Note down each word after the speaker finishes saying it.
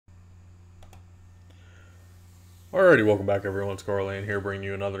Alrighty, welcome back everyone, it's Garland here bringing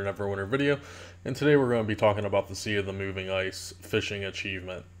you another Neverwinter video, and today we're going to be talking about the Sea of the Moving Ice fishing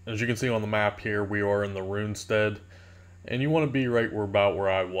achievement. As you can see on the map here, we are in the Runestead, and you want to be right about where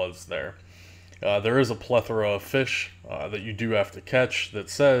I was there. There is a plethora of fish that you do have to catch that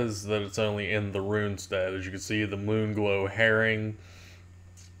says that it's only in the Runestead. As you can see, the Moonglow herring,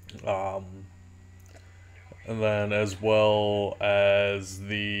 and then as well as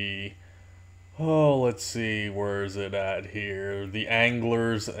the... Oh, let's see, where is it at here? The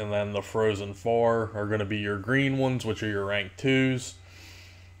anglers and then the frozen far are going to be your green ones, which are your rank 2s.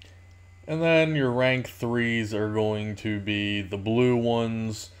 And then your rank 3s are going to be the blue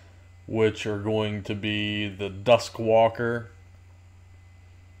ones, which are going to be the Duskwalker.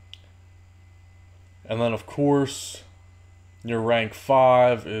 And then, of course, your rank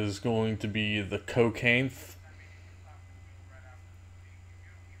 5 is going to be the Cocainth.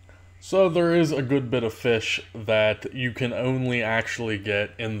 So there is a good bit of fish that you can only actually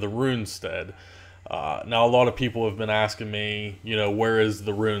get in the Runestead. Now a lot of people have been asking me, where is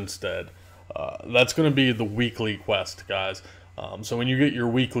the Runestead? That's going to be the weekly quest, guys. So when you get your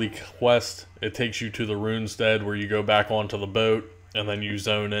weekly quest, it takes you to the Runestead where you go back onto the boat and then you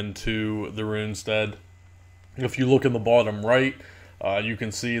zone into the Runestead. If you look in the bottom right, you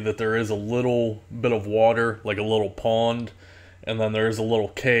can see that there is a little bit of water, like a little pond. And then there's a little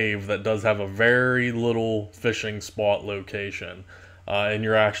cave that does have a very little fishing spot location. And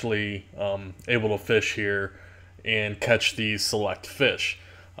you're actually able to fish here and catch these select fish.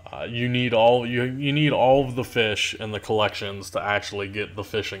 You need all of the fish in the collections to actually get the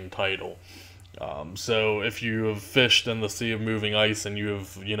fishing title. So if you have fished in the Sea of Moving Ice and you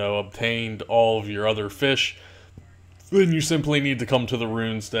have obtained all of your other fish, then you simply need to come to the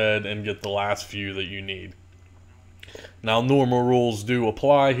Runestead and get the last few that you need. Now, normal rules do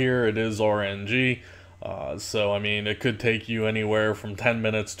apply here. It is RNG. So, I mean, it could take you anywhere from 10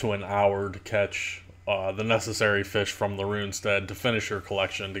 minutes to an hour to catch the necessary fish from the Runestead to finish your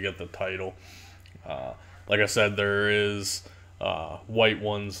collection to get the title. Like I said, there is white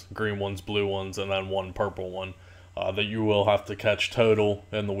ones, green ones, blue ones, and then one purple one that you will have to catch total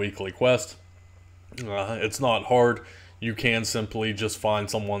in the weekly quest. It's not hard. You can simply just find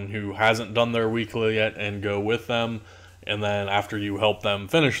someone who hasn't done their weekly yet and go with them. And then after you help them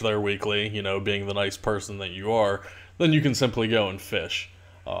finish their weekly, being the nice person that you are, then you can simply go and fish.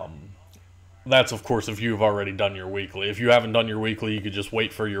 That's, of course, if you've already done your weekly. If you haven't done your weekly, you could just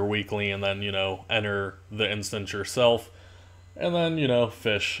wait for your weekly and then, enter the instance yourself. And then,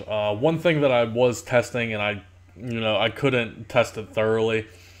 fish. One thing that I was testing and I couldn't test it thoroughly.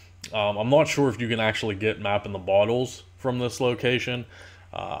 I'm not sure if you can actually get map in the bottles from this location.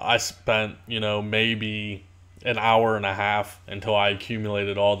 I spent, maybe an hour and a half until I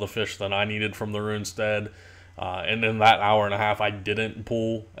accumulated all the fish that I needed from the Runestead. And in that hour and a half, I didn't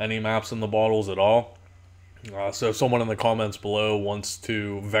pull any maps in the bottles at all. So if someone in the comments below wants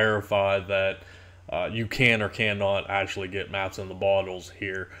to verify that you can or cannot actually get maps in the bottles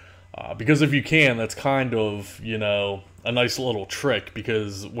here. Because if you can, that's kind of, a nice little trick,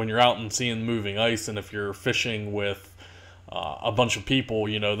 because when you're out and seeing moving ice, and if you're fishing with a bunch of people,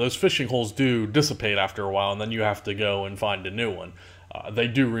 those fishing holes do dissipate after a while, and then you have to go and find a new one. They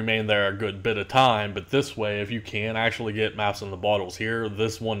do remain there a good bit of time, but this way, if you can actually get maps in the bottles here,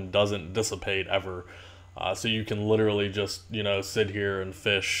 this one doesn't dissipate ever. So you can literally just, sit here and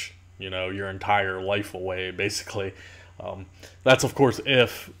fish, your entire life away, basically. That's, of course,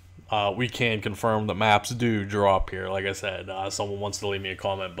 if we can confirm that maps do drop here. Like I said, someone wants to leave me a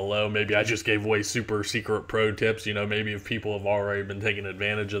comment below. Maybe I just gave away super secret pro tips. Maybe if people have already been taking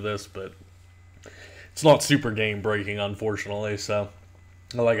advantage of this, but it's not super game breaking, unfortunately. So,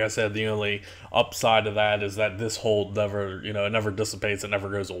 like I said, the only upside of that is that this hole never, it never dissipates. It never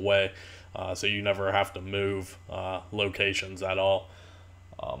goes away. So you never have to move locations at all.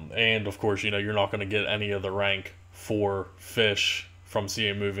 And of course, you're not going to get any of the rank 4 fish from Sea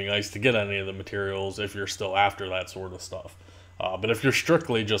of Moving Ice to get any of the materials if you're still after that sort of stuff. But if you're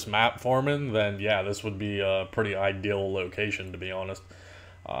strictly just map farming, then yeah, this would be a pretty ideal location, to be honest.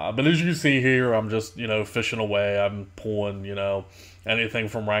 But as you see here, I'm just, fishing away. I'm pulling, anything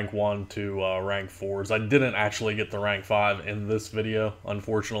from rank 1 to rank 4s. I didn't actually get the rank 5 in this video,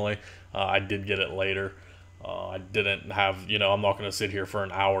 unfortunately. I did get it later. I didn't have, I'm not going to sit here for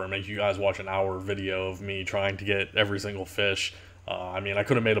an hour and make you guys watch an hour video of me trying to get every single fish. I mean, I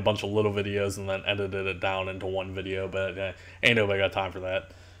could have made a bunch of little videos and then edited it down into one video, but ain't nobody got time for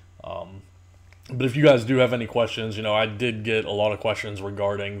that. But if you guys do have any questions, I did get a lot of questions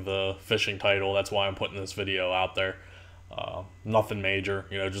regarding the fishing title. That's why I'm putting this video out there. Nothing major,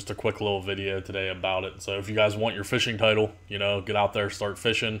 just a quick little video today about it. So if you guys want your fishing title, get out there, start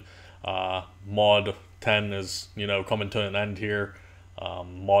fishing. Mod 10 is, coming to an end here.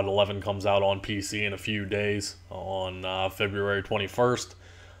 Mod 11 comes out on PC in a few days on February 21st.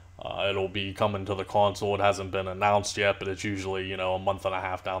 It'll be coming to the console. It hasn't been announced yet, but it's usually, a month and a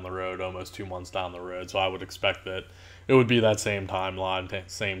half down the road, almost 2 months down the road. So I would expect that it would be that same timeline,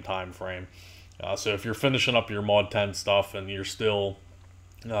 same time frame. So if you're finishing up your Mod 10 stuff and you're still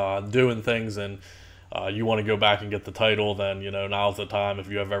doing things and you want to go back and get the title, then, now's the time. If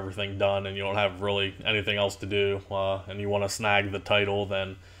you have everything done and you don't have really anything else to do and you want to snag the title,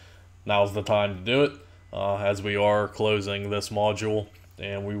 then now's the time to do it, as we are closing this module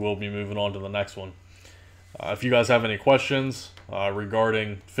and we will be moving on to the next one. If you guys have any questions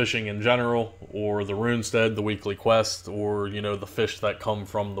regarding fishing in general, or the runestead, the weekly quest, or the fish that come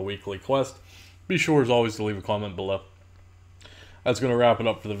from the weekly quest, be sure as always to leave a comment below. That's going to wrap it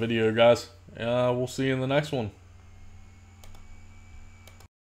up for the video, guys. We'll see you in the next one.